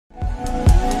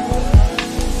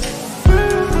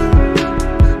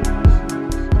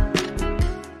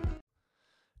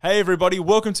Hey everybody,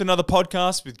 welcome to another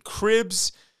podcast with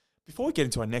Cribs. Before we get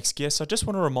into our next guest, I just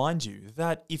want to remind you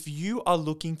that if you are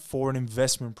looking for an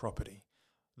investment property,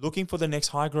 looking for the next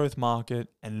high growth market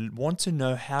and want to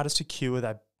know how to secure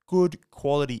that good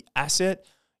quality asset,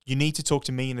 you need to talk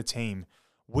to me and the team.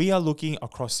 We are looking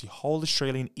across the whole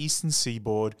Australian eastern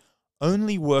seaboard,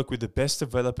 only work with the best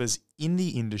developers in the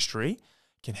industry,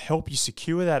 can help you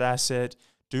secure that asset,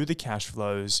 do the cash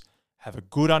flows, have a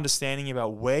good understanding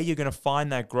about where you're going to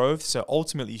find that growth. So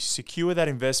ultimately secure that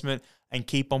investment and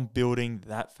keep on building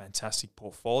that fantastic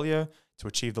portfolio to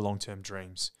achieve the long-term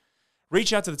dreams.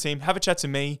 Reach out to the team, have a chat to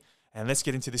me, and let's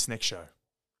get into this next show.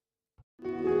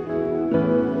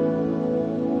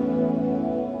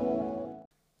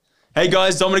 Hey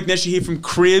guys, Dominic Nesher here from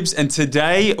Cribs, and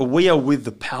today we are with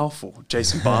the powerful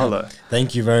Jason Barlow.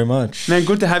 Thank you very much. Man,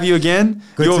 good to have you again.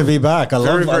 Good to be back. I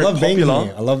love being here.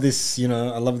 I love this,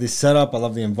 I love this setup. I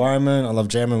love the environment. I love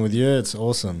jamming with you. It's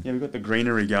awesome. Yeah, we got the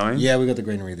greenery going. Yeah, we got the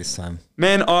greenery this time.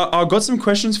 Man, I got some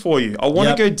questions for you. I want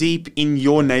to go deep in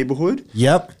your neighborhood.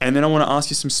 Yep. And then I want to ask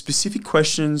you some specific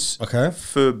questions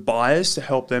for buyers to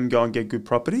help them go and get good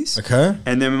properties. Okay.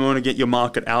 And then we want to get your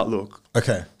market outlook.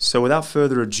 Okay. So without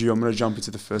further ado, I'm going to jump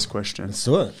into the first question. Let's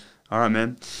do it. All right,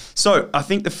 man. So I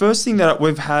think the first thing that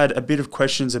we've had a bit of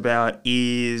questions about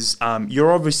is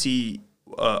you're obviously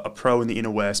a pro in the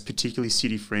inner west, particularly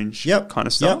city fringe kind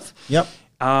of stuff. Yep.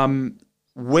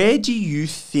 Where do you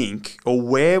think, or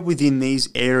where within these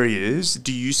areas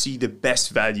do you see the best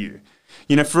value?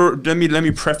 You know, let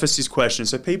me preface this question.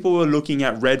 So people were looking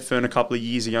at Redfern a couple of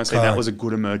years ago and saying that was a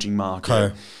good emerging market.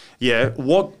 Okay. Yeah.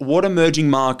 What emerging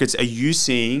markets are you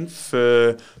seeing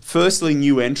for firstly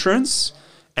new entrants,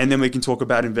 and then we can talk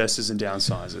about investors and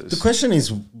downsizers? The question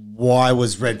is, why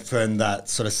was Redfern that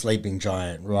sort of sleeping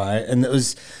giant, right? And it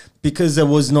was because there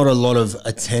was not a lot of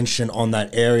attention on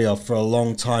that area for a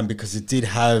long time, because it did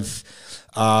have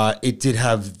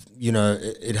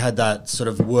it had that sort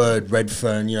of word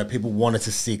Redfern, people wanted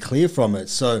to steer clear from it.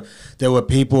 So there were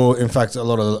people, in fact, a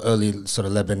lot of early sort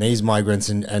of Lebanese migrants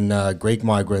and Greek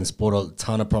migrants bought a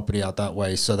ton of property out that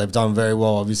way. So they've done very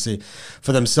well, obviously,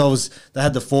 for themselves. They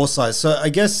had the foresight. So I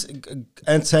guess,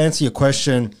 and to answer your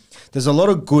question, there's a lot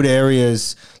of good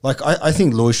areas. Like I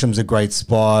think Lewisham's a great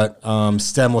spot.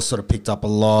 Stanmore sort of picked up a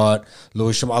lot.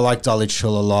 Lewisham, I like Dulwich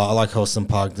Hill a lot. I like Helston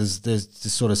Park. There's just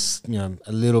sort of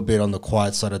a little bit on the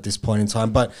quiet side at this point in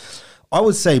time. But I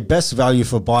would say best value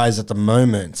for buyers at the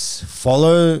moment,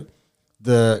 follow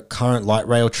the current light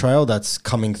rail trail that's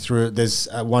coming through. There's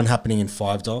one happening in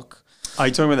Five Dock. Are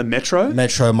you talking about the Metro?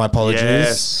 Metro, my apologies.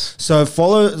 Yes. So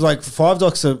follow, like Five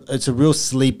Dock's it's a real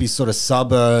sleepy sort of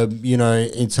suburb,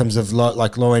 in terms of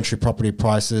low entry property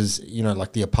prices,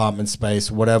 like the apartment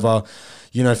space, whatever.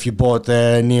 If you bought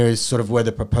there near sort of where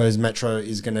the proposed Metro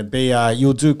is going to be,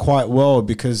 you'll do quite well,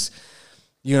 because,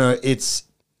 it's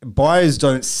buyers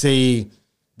don't see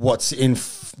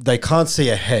they can't see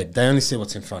ahead. They only see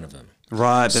what's in front of them.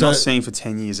 Right, they're not seeing for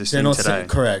 10 years. They're seeing today.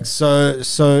 Correct.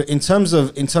 So in terms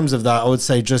of that, I would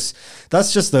say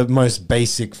that's just the most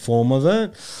basic form of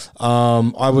it.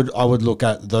 I would look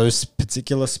at those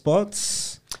particular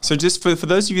spots. So just for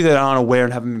those of you that aren't aware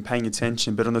and haven't been paying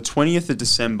attention, but on the 20th of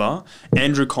December,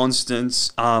 Andrew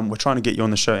Constance, we're trying to get you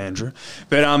on the show, Andrew.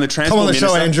 But the transport Come on the minister,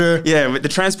 show, Andrew. Yeah, with the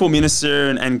transport minister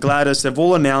and Gladys, they've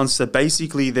all announced that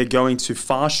basically they're going to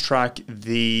fast track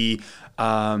the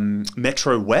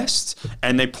Metro West,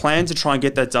 and they plan to try and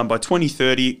get that done by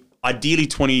 2030, ideally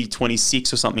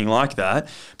 2026 or something like that.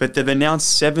 But they've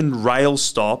announced 7 rail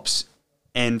stops,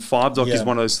 and Five Dock is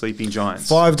one of those sleeping giants.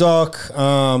 Five Dock,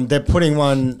 they're putting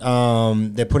one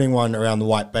around the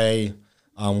White Bay,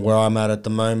 where I'm at the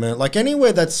moment. Like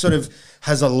anywhere that sort of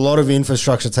has a lot of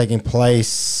infrastructure taking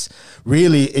place,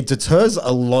 really, it deters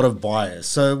a lot of buyers.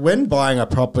 So when buying a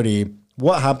property,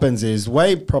 what happens is,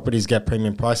 way properties get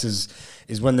premium prices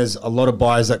is when there's a lot of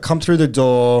buyers that come through the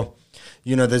door.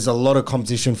 There's a lot of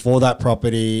competition for that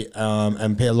property,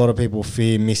 and a lot of people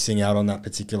fear missing out on that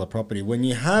particular property. When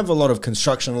you have a lot of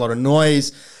construction, a lot of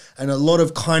noise, and a lot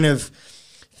of kind of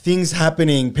things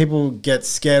happening, people get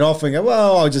scared off and go,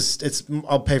 well,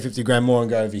 I'll pay 50 grand more and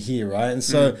go over here, right? And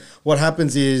so what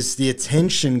happens is the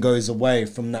attention goes away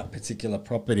from that particular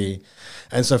property.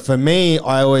 And so for me,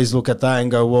 I always look at that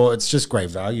and go, well, it's just great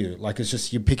value. Like, it's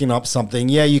just, you're picking up something.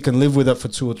 Yeah, you can live with it for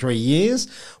 2 or 3 years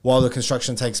while the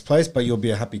construction takes place, but you'll be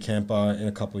a happy camper in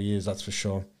a couple of years, that's for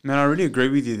sure. Man, I really agree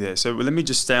with you there. So let me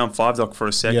just stay on Five Dock for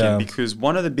a second, because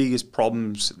one of the biggest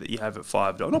problems that you have at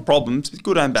Five Dock, not problems, it's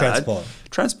good and bad. Transport.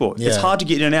 transport. It's Yeah. hard to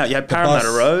get in and out. You had Parramatta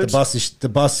Road. The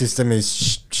bus system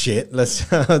is shit. Let's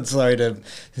sorry to.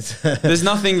 There's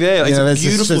nothing there. It's a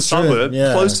beautiful suburb,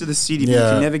 yeah. close to the city, but you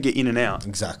can never get in and out.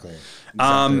 Exactly.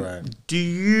 Right.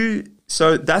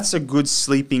 So that's a good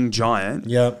sleeping giant.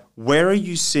 Yep. Where are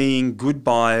you seeing good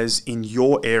buys in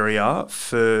your area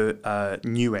for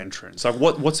new entrants? Like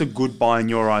what's a good buy in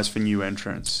your eyes for new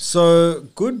entrants? So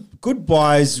good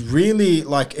buys really,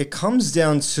 like, it comes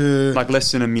down to Like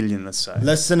less than $1 million, let's say.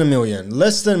 less than $1 million.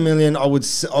 Less than $1 million, I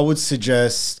would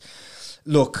suggest.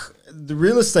 Look, the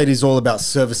real estate is all about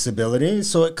serviceability.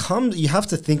 So you have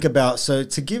to think about, so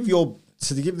to give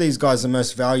these guys the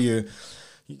most value,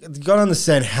 you got to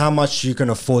understand how much you can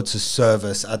afford to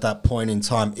service at that point in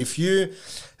time. If you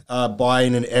buy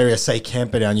in an area, say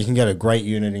Camperdown, you can get a great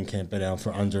unit in Camperdown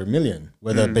for under $1 million,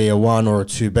 whether it be a 1 or a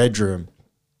 2 bedroom,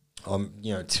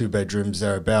 2 bedrooms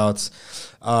thereabouts.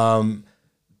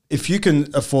 If you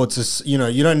can afford to,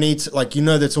 you don't need to,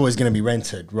 that's always going to be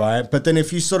rented, right? But then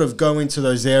if you sort of go into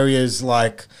those areas,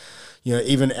 like,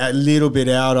 even a little bit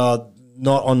out,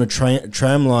 not on the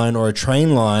tram line or a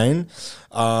train line,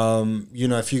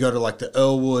 if you go to like the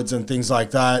Earlwoods and things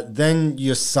like that, then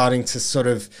you're starting to sort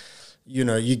of,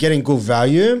 you're getting good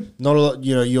value. Not a lot,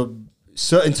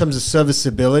 in terms of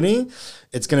serviceability,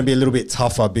 it's going to be a little bit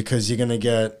tougher because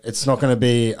it's not going to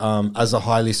be as a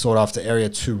highly sought after area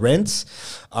to rent.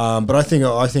 But I think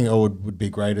Earlwood would be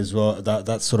great as well.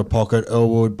 That sort of pocket,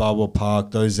 Earlwood, Barwell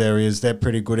Park, those areas, they're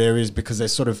pretty good areas because they're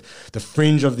sort of the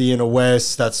fringe of the inner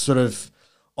west. That's sort of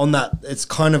it's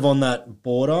kind of on that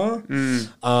border.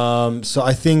 So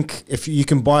I think if you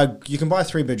can buy a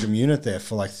 3-bedroom unit there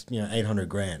for like,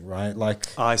 $800,000, right? Like,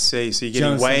 I see. So you're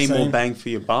getting way more bang for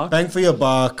your buck. Bang for your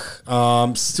buck.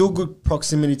 Still good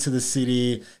proximity to the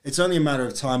city. It's only a matter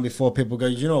of time before people go,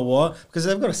 you know what? Because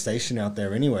they've got a station out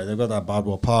there anyway. They've got that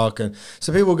Bardwell Park. And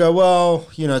so people go, well,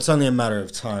 it's only a matter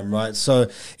of time, right? So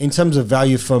in terms of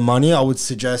value for money, I would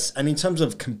suggest, and in terms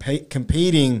of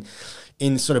competing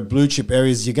in sort of blue chip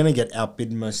areas, you're going to get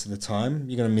outbid most of the time.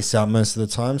 You're going to miss out most of the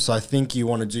time. So I think you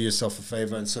want to do yourself a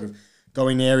favor and sort of go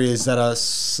in areas that are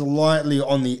slightly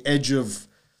on the edge of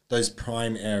those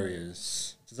prime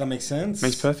areas. Does that make sense?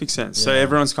 Makes perfect sense. Yeah. So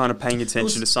everyone's kind of paying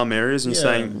attention to some areas and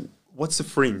saying, what's the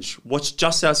fringe? What's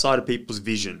just outside of people's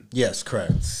vision? Yes,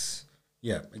 correct.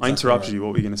 Yeah. Exactly. I interrupted you.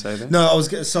 What were you going to say there? No, I was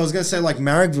going to say, like,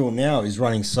 Marrickville now is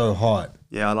running so hot.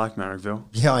 Yeah, I like Marrickville.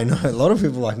 Yeah, I know. A lot of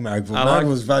people like Marrickville.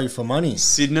 Marrickville's value for money.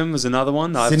 Sydenham was another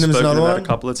one that I've spoken about a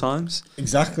couple of times.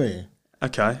 Exactly.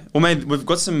 Okay. Well, mate, we've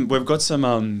got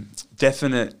some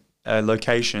definite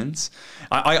locations.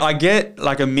 I get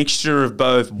like a mixture of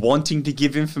both wanting to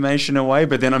give information away,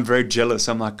 but then I'm very jealous.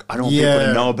 I'm like, I don't want people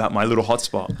to know about my little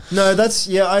hotspot. No,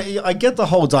 I get the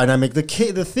whole dynamic. The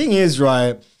thing is,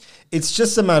 right, it's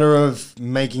just a matter of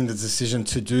making the decision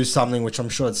to do something, which I'm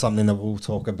sure it's something that we'll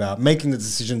talk about. Making the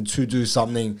decision to do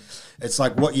something. It's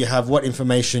like what you have, what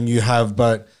information you have,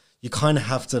 but you kind of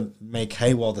have to make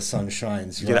hay while the sun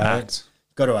shines. You got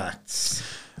to act.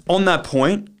 On that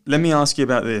point, let me ask you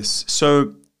about this.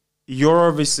 So you're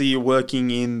obviously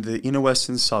working in the inner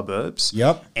western suburbs.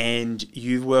 Yep. And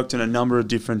you've worked on a number of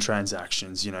different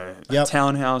transactions,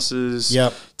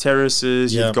 townhouses,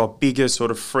 terraces, you've got bigger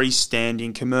sort of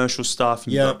freestanding commercial stuff,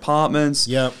 you've got apartments.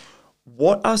 Yep.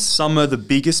 What are some of the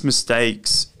biggest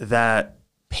mistakes that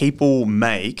people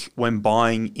make when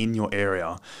buying in your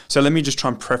area? So let me just try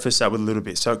and preface that with a little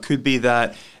bit. So it could be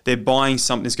that they're buying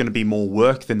something that's going to be more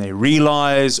work than they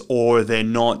realize, or they're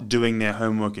not doing their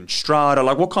homework in strata.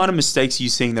 Like, what kind of mistakes are you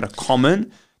seeing that are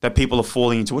common that people are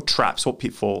falling into? What traps, what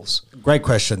pitfalls? Great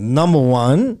question. Number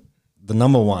one,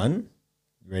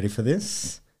 you ready for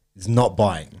this? Is not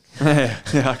buying.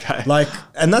 Okay.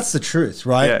 And that's the truth,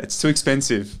 right? Yeah, it's too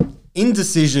expensive.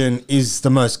 Indecision is the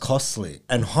most costly,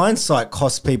 and hindsight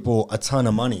costs people a ton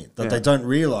of money that they don't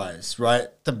realize, right?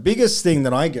 The biggest thing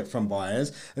that I get from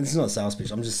buyers, and this is not a sales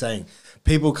pitch, I'm just saying,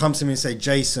 people come to me and say,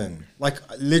 Jason, I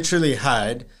literally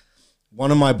had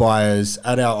one of my buyers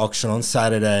at our auction on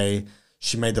Saturday.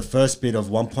 She made the first bid of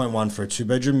 1.1 for a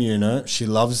 2-bedroom unit. She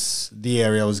loves the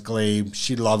area. It was Glebe.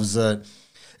 She loves it.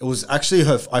 It was actually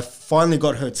I finally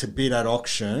got her to bid at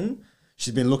auction.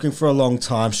 She's been looking for a long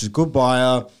time. She's a good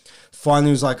buyer.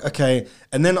 Finally was like, okay.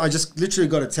 And then I just literally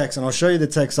got a text, and I'll show you the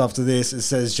text after this. It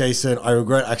says, Jason, I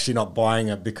regret actually not buying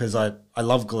it because I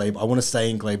love Glebe. I want to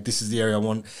stay in Glebe. This is the area I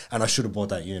want, and I should have bought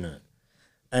that unit.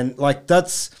 And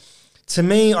that's, to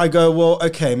me, I go, well,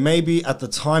 okay, maybe at the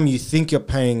time you think you're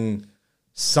paying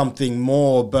something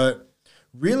more, but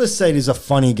real estate is a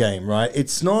funny game, right?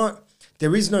 It's not,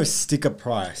 there is no sticker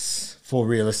price for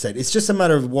real estate. It's just a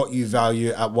matter of what you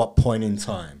value at what point in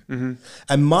time.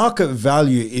 And market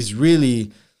value is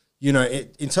really, you know,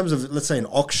 in terms of, let's say, an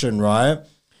auction, right?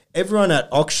 Everyone at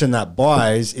auction that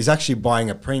buys is actually buying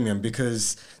a premium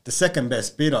because the second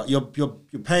best bidder, you're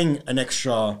paying an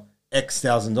extra X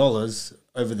 $1,000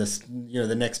 over this, you know,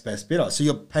 the next best bidder. So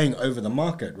you're paying over the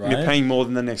market, right? You're paying more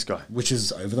than the next guy, which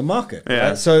is over the market. Yeah.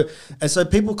 Right? So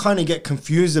people kind of get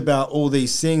confused about all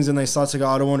these things, and they start to go,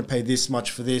 I don't want to pay this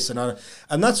much for this, and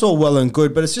that's all well and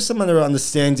good, but it's just a matter of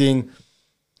understanding,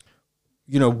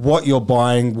 you know, what you're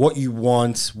buying, what you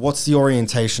want, what's the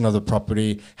orientation of the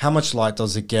property, how much light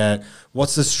does it get,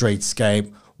 what's the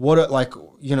streetscape,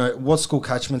 what school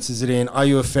catchments is it in? Are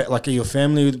you are you a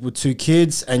family with 2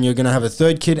 kids and you're going to have a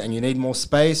 3rd kid and you need more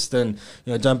space? Then,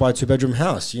 you know, don't buy a 2-bedroom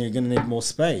house. You're going to need more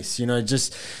space. You know,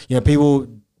 just, you know,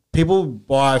 people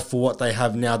buy for what they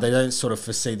have now. They don't sort of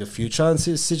foresee the future, and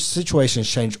situations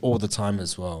change all the time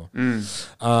as well.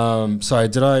 Sorry,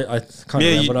 did I kind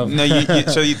of wrap it up?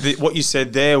 So what you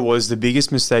said there was the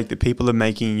biggest mistake that people are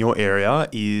making in your area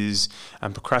is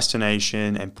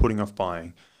procrastination and putting off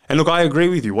buying. And look, I agree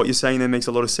with you. What you're saying there makes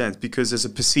a lot of sense because there's a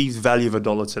perceived value of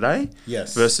 $1 today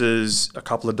versus a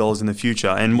couple of dollars in the future.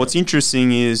 And what's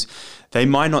interesting is they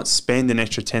might not spend an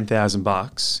extra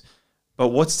 $10,000, but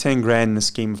what's 10 grand in the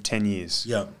scheme of 10 years?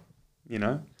 Yeah. You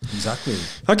know? Exactly.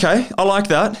 Okay, I like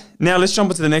that. Now let's jump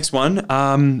into the next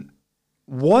one.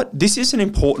 This is an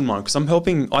important one because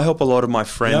I help a lot of my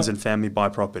friends and family buy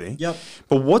property. Yep.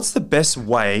 But what's the best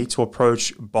way to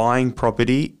approach buying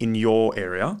property in your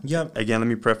area? Yep. Again, let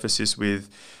me preface this with,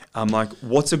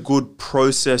 what's a good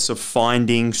process of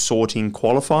finding, sorting,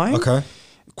 qualifying? Okay.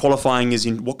 Qualifying is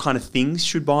in what kind of things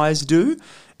should buyers do?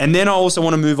 And then I also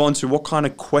want to move on to what kind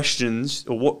of questions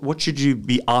or what should you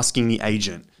be asking the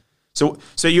agent? So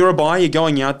you're a buyer, you're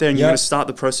going out there and you're going to start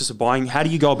the process of buying. How do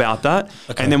you go about that?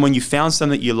 Okay. And then when you found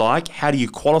something that you like, how do you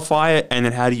qualify it? And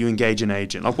then how do you engage an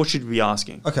agent? Like, what should we be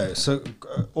asking? Okay, so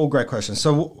all great questions.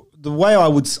 So the way I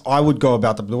would go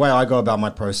about the way I go about my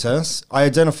process, I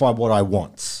identify what I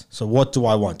want. So what do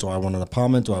I want? Do I want an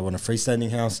apartment? Do I want a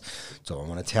freestanding house? Do I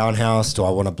want a townhouse? Do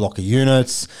I want a block of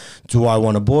units? Do I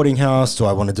want a boarding house? Do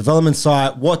I want a development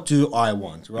site? What do I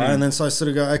want, right? And then so I sort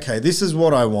of go, okay, this is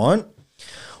what I want.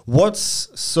 What's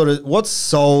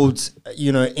sold,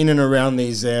 you know, in and around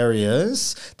these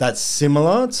areas that's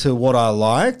similar to what I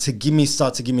like to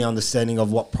start to give me understanding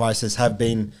of what prices have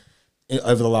been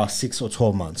over the last 6 or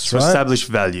 12 months. So right? Established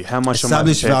value. How much?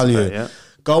 Established value.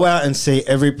 Go out and see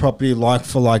every property like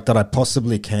for like that I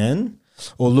possibly can,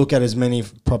 or look at as many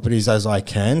properties as I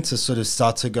can to sort of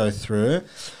start to go through,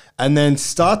 and then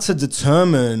start to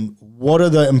determine what are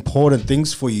the important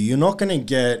things for you. You're not going to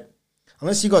get.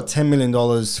 Unless you got $10 million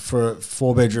for a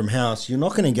 4-bedroom house, you're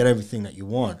not going to get everything that you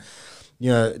want.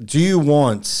 You know, do you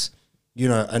want, you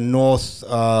know, a north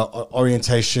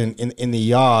orientation in the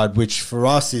yard, which for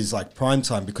us is like prime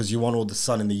time because you want all the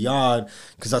sun in the yard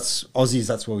because that's Aussies,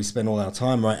 that's where we spend all our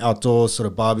time, right? Outdoors, sort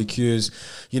of barbecues,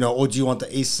 you know, or do you want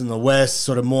the east and the west,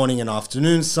 sort of morning and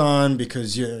afternoon sun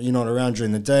because you're not around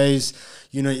during the days?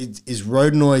 You know, is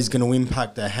road noise going to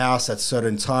impact the house at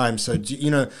certain times? So,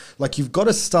 you've got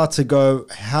to start to go,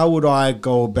 how would I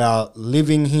go about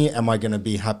living here? Am I going to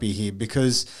be happy here?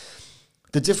 Because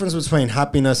the difference between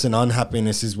happiness and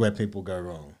unhappiness is where people go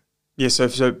wrong. Yeah, so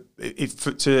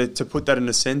to put that in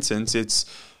a sentence, it's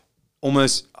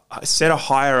almost set a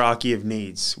hierarchy of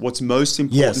needs. What's most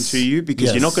important to you?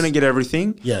 Because you're not going to get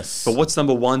everything. Yes. But what's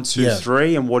number 1, 2,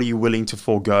 3, and what are you willing to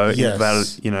forego?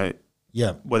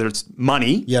 Yeah. Whether it's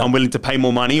money, I'm willing to pay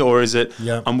more money, or is it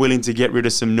I'm willing to get rid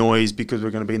of some noise because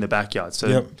we're going to be in the backyard.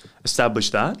 So establish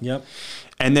that. Yep.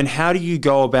 And then how do you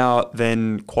go about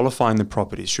then qualifying the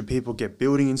properties? Should people get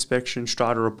building inspection,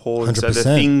 strata reports? 100%. Are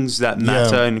there things that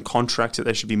matter in contracts that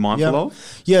they should be mindful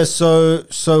of? Yeah. So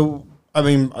I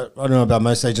mean, I don't know about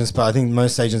most agents, but I think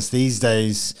most agents these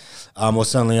days, or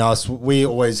certainly us, we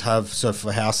always have, so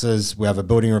for houses, we have a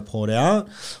building report out,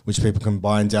 which people can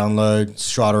buy and download,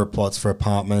 strata reports for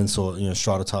apartments or,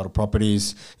 strata title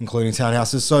properties, including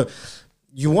townhouses. So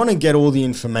you want to get all the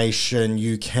information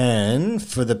you can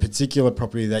for the particular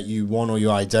property that you want or you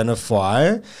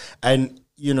identify. And,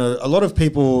 a lot of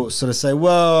people sort of say,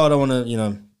 well, I don't want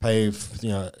to, pay,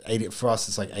 80 for us.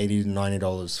 It's like $80 to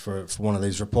 $90 for one of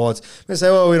these reports. They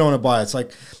say, well, we don't want to buy it. It's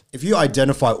like if you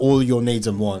identify all your needs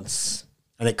and wants,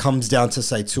 and it comes down to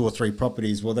say 2 or 3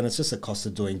 properties, well, then it's just a cost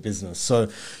of doing business. So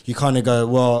you kind of go,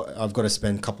 well, I've got to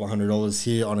spend a couple of $100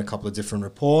 here on a couple of different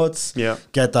reports,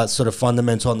 get that sort of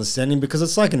fundamental understanding, because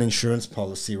it's like an insurance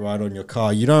policy, right, on your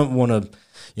car. You don't want to,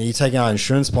 you take out an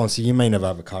insurance policy, you may never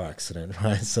have a car accident,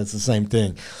 right? So it's the same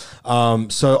thing.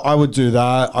 So I would do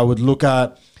that. I would look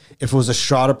at, if it was a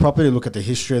strata property, look at the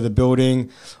history of the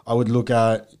building. I would look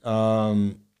at,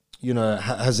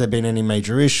 has there been any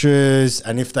major issues?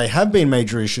 And if they have been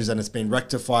major issues and it's been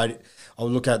rectified, I'll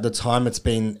look at the time it's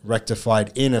been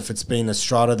rectified in. If it's been a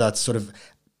strata that's sort of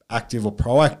active or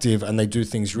proactive and they do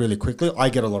things really quickly, I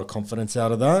get a lot of confidence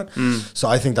out of that. So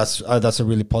I think that's a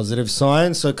really positive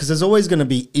sign. So because there's always going to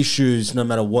be issues no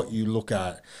matter what you look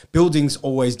at. Buildings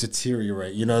always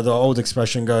deteriorate. You know, the old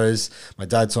expression goes, my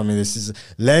dad told me this, is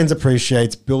land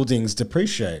appreciates, buildings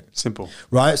depreciate. Simple.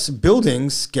 Right? So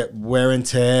buildings get wear and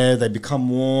tear, they become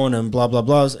worn and blah, blah,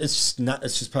 blah. It's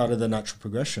just part of the natural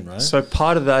progression, right? So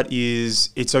part of that is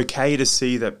it's okay to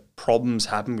see that problems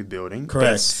happen with building.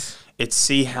 Correct. It's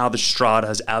see how the strata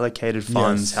has allocated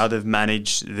funds, how they've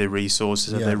managed their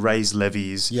resources, how they raised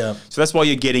levies. Yeah. So that's why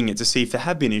you're getting it, to see if there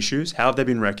have been issues, how have they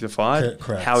been rectified,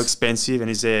 Correct. how expensive,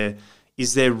 and is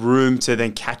there room to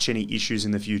then catch any issues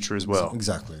in the future as well.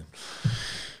 Exactly.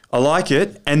 I like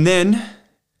it. And then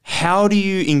how do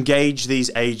you engage these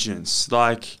agents?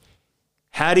 Like,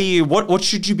 how do you, what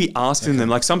should you be asking them?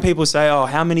 Like some people say, oh,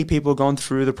 how many people have gone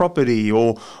through the property?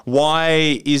 Or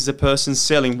why is the person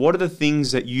selling? What are the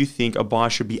things that you think a buyer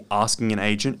should be asking an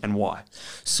agent, and why?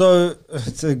 So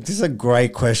this is a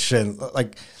great question.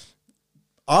 Like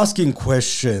asking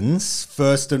questions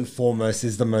first and foremost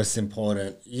is the most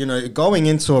important. You know, going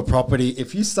into a property,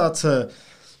 if you start to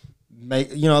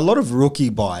a lot of rookie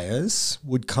buyers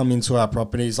would come into our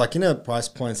properties, like, price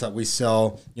points that we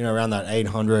sell, around that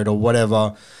 800 or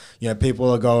whatever,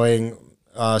 people are going,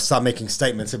 start making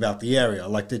statements about the area.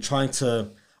 Like I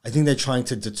think they're trying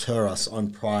to deter us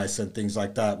on price and things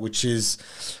like that, which is,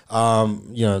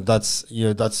 that's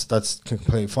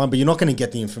completely fine, but you're not going to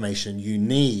get the information you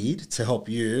need to help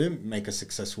you make a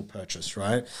successful purchase,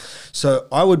 right? So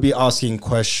I would be asking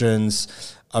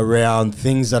questions around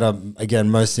things that are, again,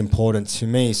 most important to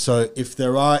me. So if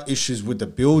there are issues with the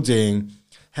building,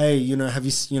 hey, have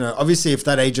you, obviously if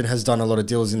that agent has done a lot of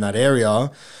deals in that area,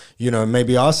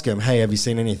 maybe ask him, hey, have you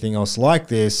seen anything else like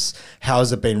this? How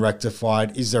has it been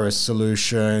rectified? Is there a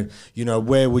solution?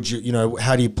 Where would you,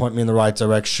 how do you point me in the right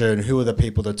direction? Who are the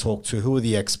people to talk to? Who are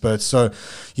the experts? So,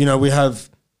 we have,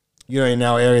 in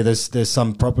our area, there's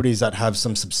some properties that have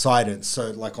some subsidence.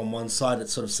 So like on one side, it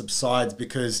sort of subsides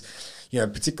because,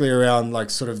 particularly around like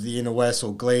sort of the inner west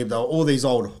or Glebe, there were all these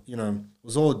old, it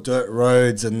was all dirt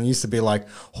roads, and there used to be like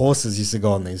horses used to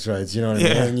go on these roads, you know what I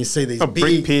mean? And you see these big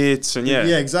brick pits and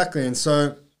yeah, exactly. And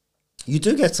so you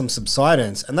do get some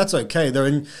subsidence, and that's okay.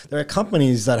 There are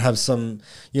companies that have some,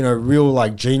 real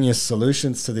like genius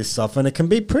solutions to this stuff, and it can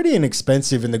be pretty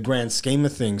inexpensive in the grand scheme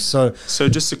of things. So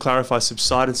just to clarify,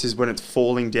 subsidence is when it's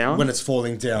falling down? When it's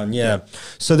falling down, yeah.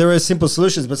 So there are simple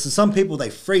solutions, but to some people,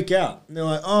 they freak out. They're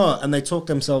like, oh, and they talk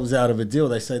themselves out of a deal.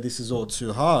 They say this is all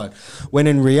too hard. When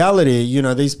in reality,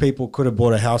 these people could have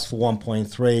bought a house for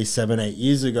 1.3, 7, 8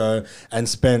 years ago and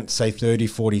spent, say, 30,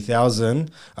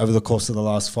 40,000 over the course of the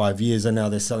last 5 years. And now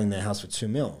they're selling their house for 2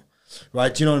 mil,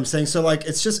 right? Do you know what I'm saying? So like,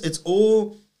 it's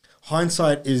all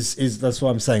hindsight is that's what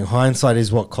I'm saying. Hindsight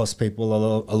is what costs people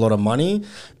a lot of money.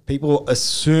 People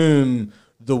assume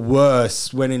the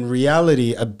worst when in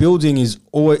reality, a building is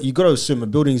always, you got to assume a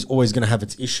building is always going to have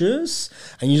its issues.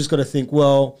 And you just got to think,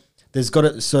 well,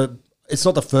 so it's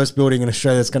not the first building in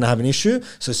Australia that's going to have an issue.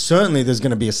 So certainly there's going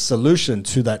to be a solution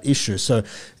to that issue. So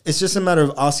it's just a matter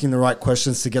of asking the right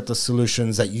questions to get the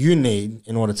solutions that you need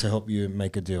in order to help you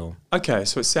make a deal. Okay,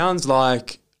 so it sounds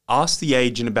like ask the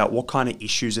agent about what kind of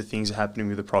issues or things are happening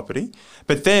with the property,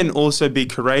 but then also be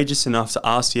courageous enough to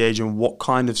ask the agent what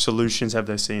kind of solutions have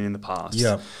they seen in the past.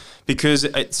 Yeah. Because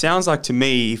it sounds like to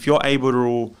me, if you're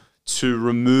able to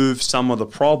remove some of the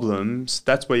problems,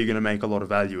 that's where you're going to make a lot of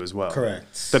value as well.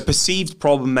 Correct. The perceived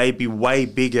problem may be way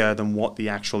bigger than what the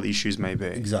actual issues may be.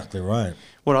 Exactly right.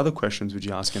 What other questions would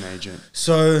you ask an agent?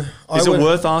 So is it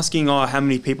worth asking, how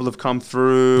many people have come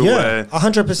through? Yeah,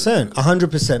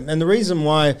 100%. And the reason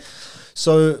why,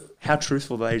 so... How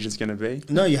truthful the agent's going to be?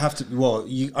 No, you have to, look,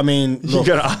 you got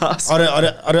to ask.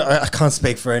 I can't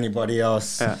speak for anybody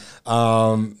else, yeah.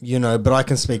 But I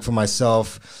can speak for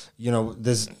myself. You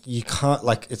can't,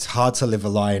 like, it's hard to live a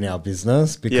lie in our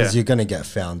business because you're going to get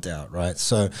found out, right?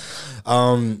 So,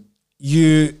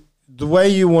 the way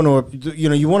you want to,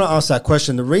 you want to ask that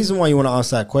question. The reason why you want to ask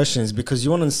that question is because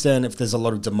you want to understand if there's a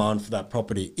lot of demand for that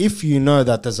property. If you know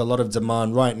that there's a lot of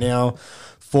demand right now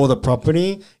for the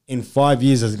property, in 5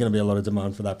 years, there's going to be a lot of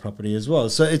demand for that property as well.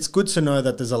 So it's good to know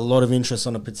that there's a lot of interest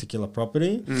on a particular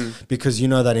property because you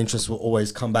know that interest will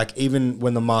always come back, even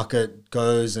when the market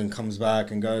goes and comes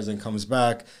back and goes and comes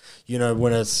back,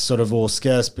 when it's sort of all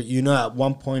scarce. But at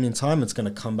one point in time, it's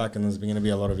going to come back and there's going to be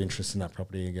a lot of interest in that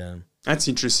property again. That's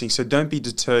interesting. So don't be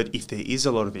deterred if there is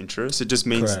a lot of interest. It just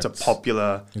means Correct. it's a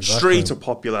popular street or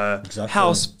popular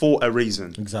house for a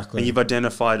reason. Exactly. And you've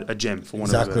identified a gem, for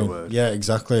want of a better word. Yeah,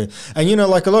 exactly. And,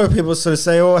 like a lot of people sort of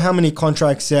say, oh, how many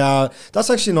contracts out?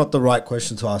 That's actually not the right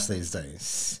question to ask these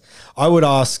days. I would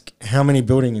ask, how many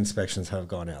building inspections have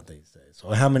gone out these days?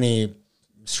 Or how many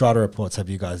strata reports have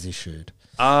you guys issued?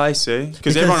 I see.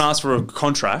 Because everyone asks for a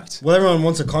contract. Well, everyone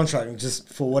wants a contract just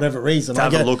for whatever reason. To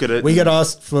have a look at it. We get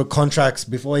asked for contracts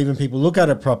before even people look at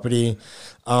a property.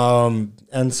 And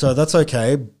so that's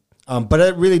okay. But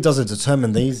it really doesn't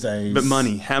determine these days. But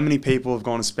money. How many people have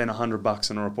gone and spent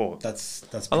 $100 on a report? That's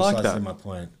I like precisely that. my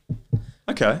point.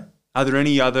 Okay. Are there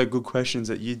any other good questions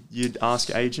that you'd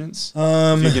ask agents?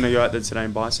 If you're going to go out there today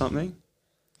and buy something?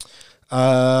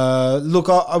 Look,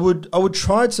 I would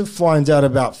try to find out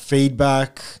about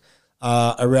feedback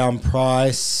around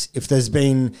price, if there's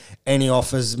been any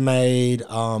offers made,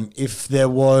 if there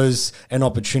was an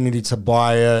opportunity to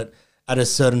buy it at a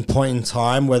certain point in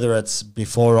time, whether it's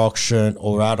before auction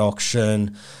or at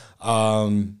auction.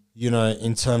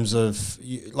 In terms of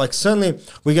certainly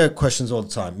we get questions all the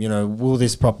time. Will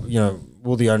this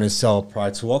will the owners sell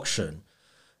prior to auction?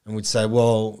 And we'd say,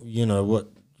 well, what.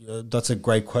 That's a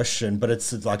great question, but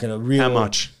it's like a real. How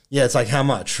much? Yeah, it's like how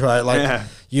much, right? Where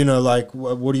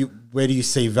do you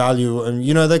see value? And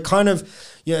they kind of,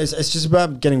 it's just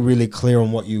about getting really clear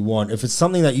on what you want. If it's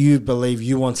something that you believe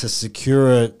you want to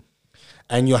secure it,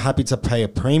 and you're happy to pay a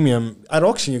premium at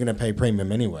auction, you're going to pay a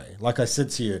premium anyway. Like I said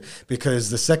to you, because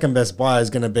the second best buyer is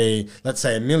going to be, let's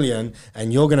say, $1 million,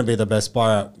 and you're going to be the best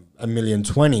buyer.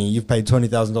 $1,020,000, you've paid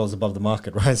 $20,000 above the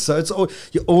market, right? So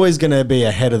you're always going to be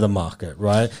ahead of the market,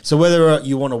 right? So whether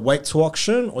you want to wait to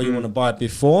auction or you want to buy it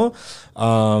before,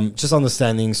 just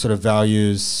understanding sort of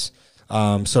values,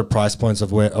 sort of price points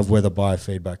of where the buyer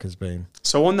feedback has been.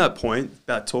 So on that point,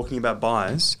 about talking about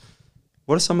buyers,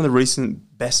 what are some of the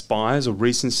recent best buyers or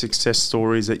recent success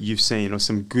stories that you've seen, or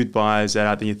some good buyers that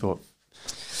out there you thought,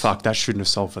 fuck, that shouldn't have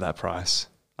sold for that price?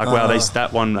 Wow,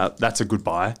 that one, that's a good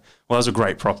buy. Well, that was a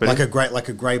great property. Like a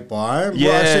great buy. Yeah.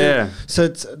 Well,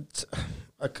 actually,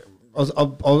 so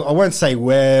I won't say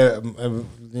where,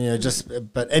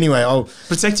 but anyway, I'll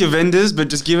protect your vendors, but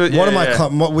just give it.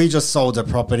 We just sold a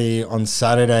property on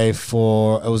Saturday it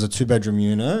was a 2-bedroom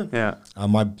unit. Yeah.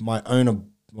 My owner,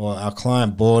 or our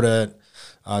client, bought it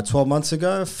 12 months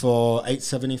ago for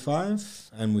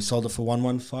 $875, and we sold it for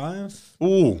 $115.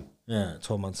 Ooh. Yeah,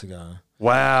 12 months ago.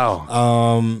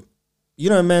 Wow.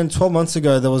 Man, 12 months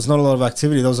ago, there was not a lot of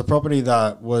activity. There was a property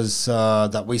that was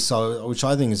that we sold, which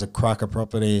I think is a cracker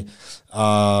property.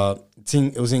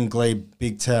 It was in Glebe,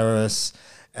 big terrace,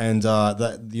 and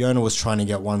the owner was trying to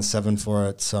get 1.7 for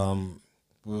it.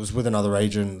 It was with another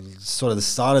agent, sort of the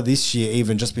start of this year,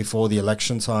 even just before the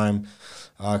election time.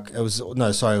 It was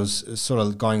sort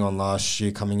of going on last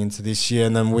year, coming into this year,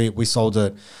 and then we sold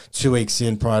it 2 weeks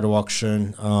in prior to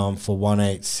auction for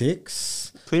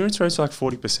 186. Clearance rates were like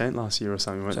 40% last year or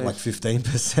something, weren't they? Like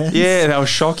 15%. Yeah, that was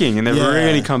shocking, and they've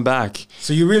really come back.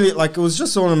 So you really, it was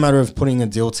just all a matter of putting a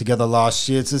deal together last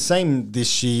year. It's the same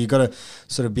this year. You got to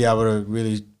sort of be able to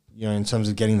really, in terms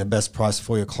of getting the best price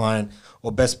for your client,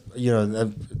 or best,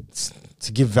 to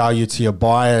give value to your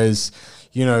buyers.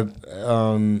 So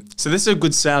this is a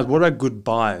good sales. What are good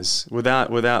buys?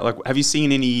 Without have you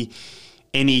seen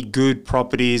any good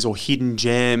properties or hidden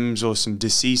gems or some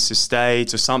deceased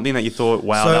estates or something that you thought,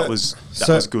 wow, that was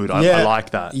good. I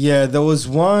like that. Yeah, there was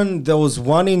one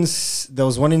in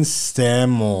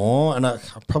Stanmore, and I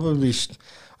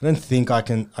don't think I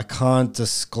can't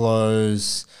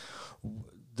disclose.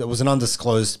 There was an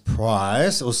undisclosed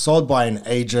price. It was sold by an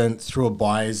agent through a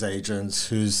buyer's agent,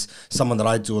 who's someone that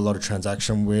I do a lot of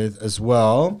transaction with as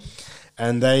well.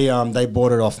 And they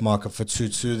bought it off market for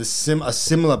 2.2. A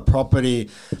similar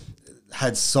property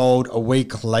had sold a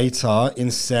week later in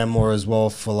Stanmore as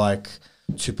well for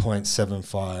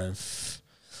 2.75.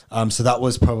 So that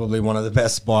was probably one of the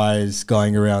best buys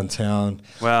going around town.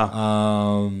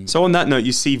 Wow. So on that note,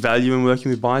 you see value in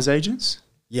working with buyers agents?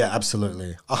 Yeah,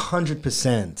 absolutely.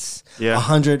 100%. Yeah.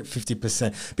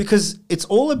 150%. Because it's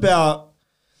all about,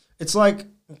 it's like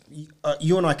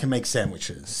you and I can make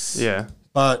sandwiches. Yeah.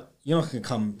 But you're not going to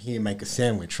come here and make a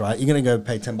sandwich, right? You're going to go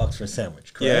pay $10 for a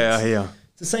sandwich, correct? Yeah, I hear.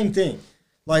 It's the same thing.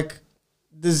 Like,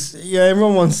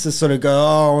 everyone wants to sort of go,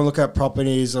 oh, I want to look at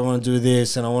properties, I want to do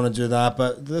this and I want to do that.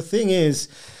 But the thing is,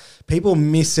 people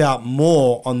miss out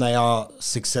more on they are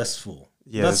successful.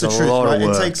 Yeah, that's the there's a truth, lot of right?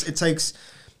 work. It takes,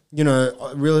 you know,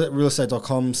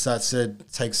 realestate.com stat said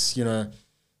it takes, you know,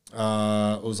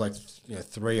 it was like, you know,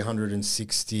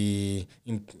 360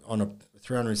 on a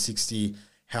 360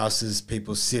 houses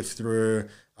people sift through,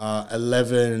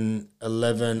 11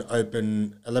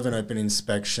 open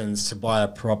inspections to buy a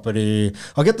property.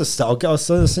 I'll get the stat. I'll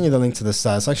send you the link to the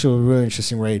stat. It's actually a really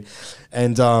interesting read,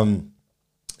 and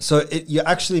so you're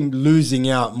actually losing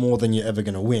out more than you're ever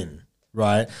going to win,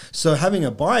 right? So having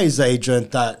a buyer's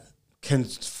agent that can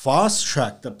fast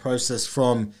track the process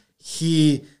from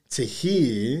here to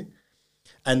here,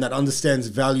 and that understands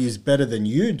values better than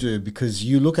you do, because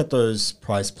you look at those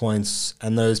price points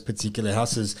and those particular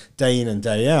houses day in and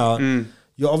day out,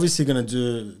 you're obviously going to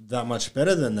do that much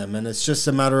better than them. And it's just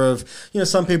a matter of, you know,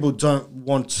 some people don't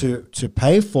want to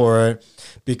pay for it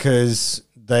because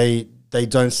they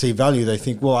don't see value. They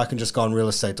think, well, I can just go on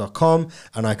realestate.com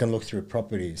and I can look through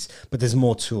properties. But there's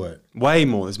more to it. Way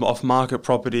more. There's more off-market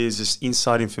properties, there's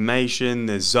inside information,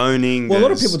 there's zoning. Well, a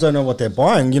lot of people don't know what they're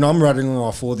buying. You know, I'm rattling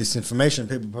off all this information.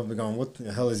 People are probably going, what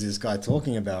the hell is this guy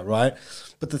talking about, right?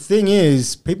 But the thing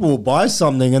is, people will buy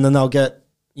something and then they'll get,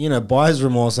 you know, buyer's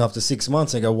remorse after 6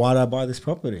 months. They go, why did I buy this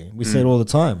property? We say it all the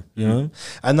time, you know?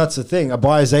 And that's the thing. A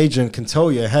buyer's agent can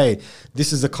tell you, hey,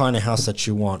 this is the kind of house that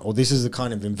you want, or this is the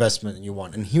kind of investment that you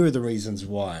want, and here are the reasons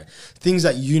why. Things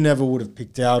that you never would have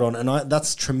picked out on, and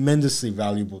that's tremendously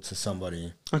valuable to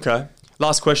somebody. Okay.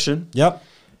 Last question. Yep.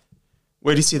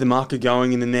 Where do you see the market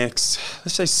going in the next,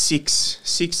 let's say,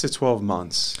 6 to 12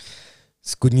 months?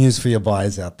 It's good news for your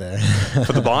buyers out there.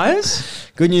 For the buyers?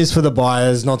 Good news for the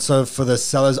buyers, not so for the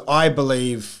sellers. I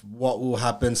believe what will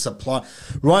happen, supply.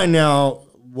 Right now,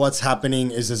 what's happening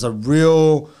is there's a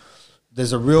real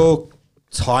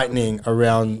tightening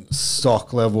around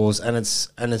stock levels, and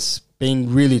it's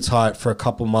been really tight for a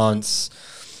couple months.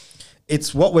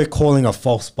 It's what we're calling a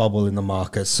false bubble in the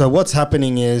market. So what's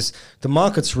happening is the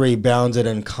market's rebounded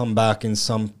and come back in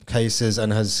some cases,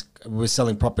 and we're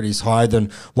selling properties higher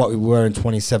than what we were in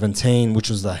 2017,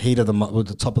 which was the heat of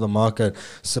the top of the market,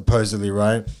 supposedly,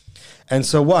 right? And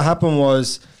so what happened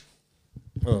was,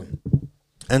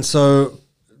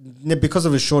 because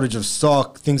of a shortage of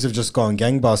stock, things have just gone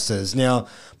gangbusters. Now,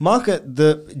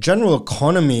 the general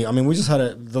economy, I mean, we just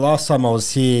had the last time I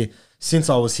was here, since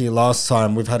I was here last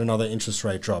time, we've had another interest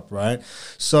rate drop, right?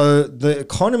 So the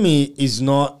economy is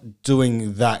not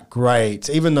doing that great,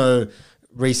 even though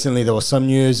recently there was some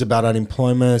news about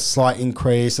unemployment, slight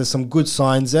increase. There's some good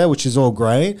signs there, which is all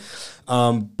great.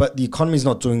 But the economy is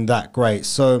not doing that great.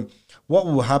 So what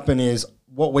will happen is,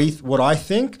 what I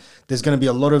think, there's going to be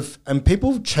a lot of, and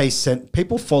people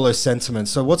follow sentiment.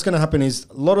 So what's going to happen is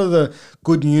a lot of the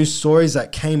good news stories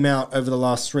that came out over the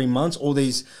last 3 months, all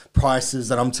these prices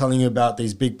that I'm telling you about,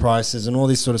 these big prices and all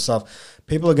this sort of stuff,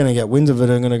 people are going to get wind of it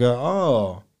and going to go,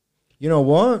 oh, you know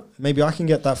what? Maybe I can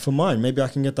get that for mine. Maybe I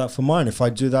can get that for mine. If I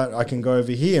do that, I can go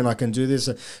over here and I can do this.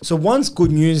 So once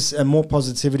good news and more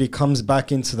positivity comes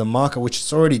back into the market, which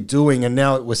it's already doing, and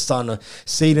now we're starting to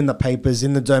see it in the papers,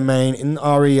 in the domain, in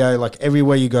REA, like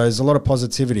everywhere you go, there's a lot of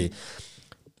positivity.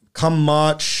 Come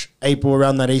March, April,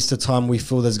 around that Easter time, we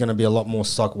feel there's going to be a lot more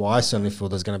stock. Well, I certainly feel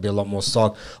there's going to be a lot more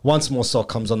stock. Once more stock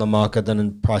comes on the market,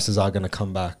 then prices are going to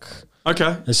come back.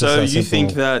 Okay, so you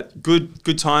think that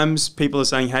good times, people are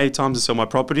saying, hey, time to sell my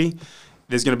property.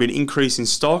 There's going to be an increase in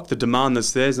stock. The demand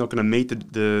that's there is not going to meet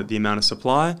the amount of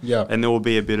supply. Yeah. And there will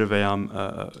be a bit of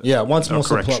a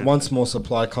once more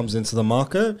supply comes into the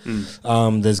market,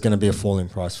 there's going to be a fall in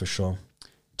price for sure.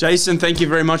 Jason, thank you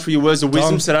very much for your words of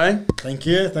wisdom today. Thank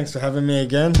you. Thanks for having me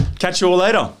again. Catch you all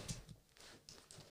later.